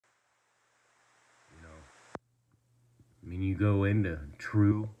mean, you go into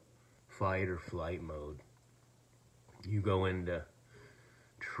true fight or flight mode. You go into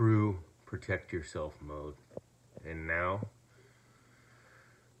true protect yourself mode. And now,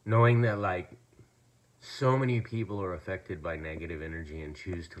 knowing that like so many people are affected by negative energy and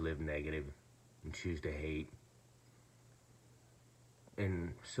choose to live negative and choose to hate,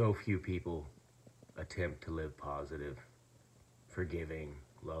 and so few people attempt to live positive, forgiving,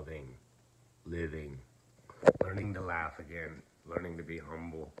 loving, living, learning to laugh again, learning to be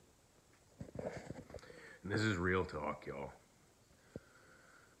humble. And this is real talk, y'all.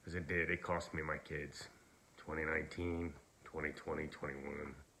 Because it cost me my kids. 2019, 2020,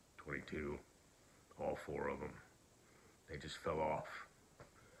 21, 22, all four of them. They just fell off.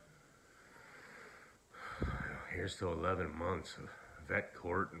 Here's to 11 months of vet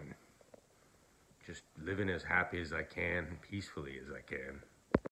court and just living as happy as I can, peacefully as I can.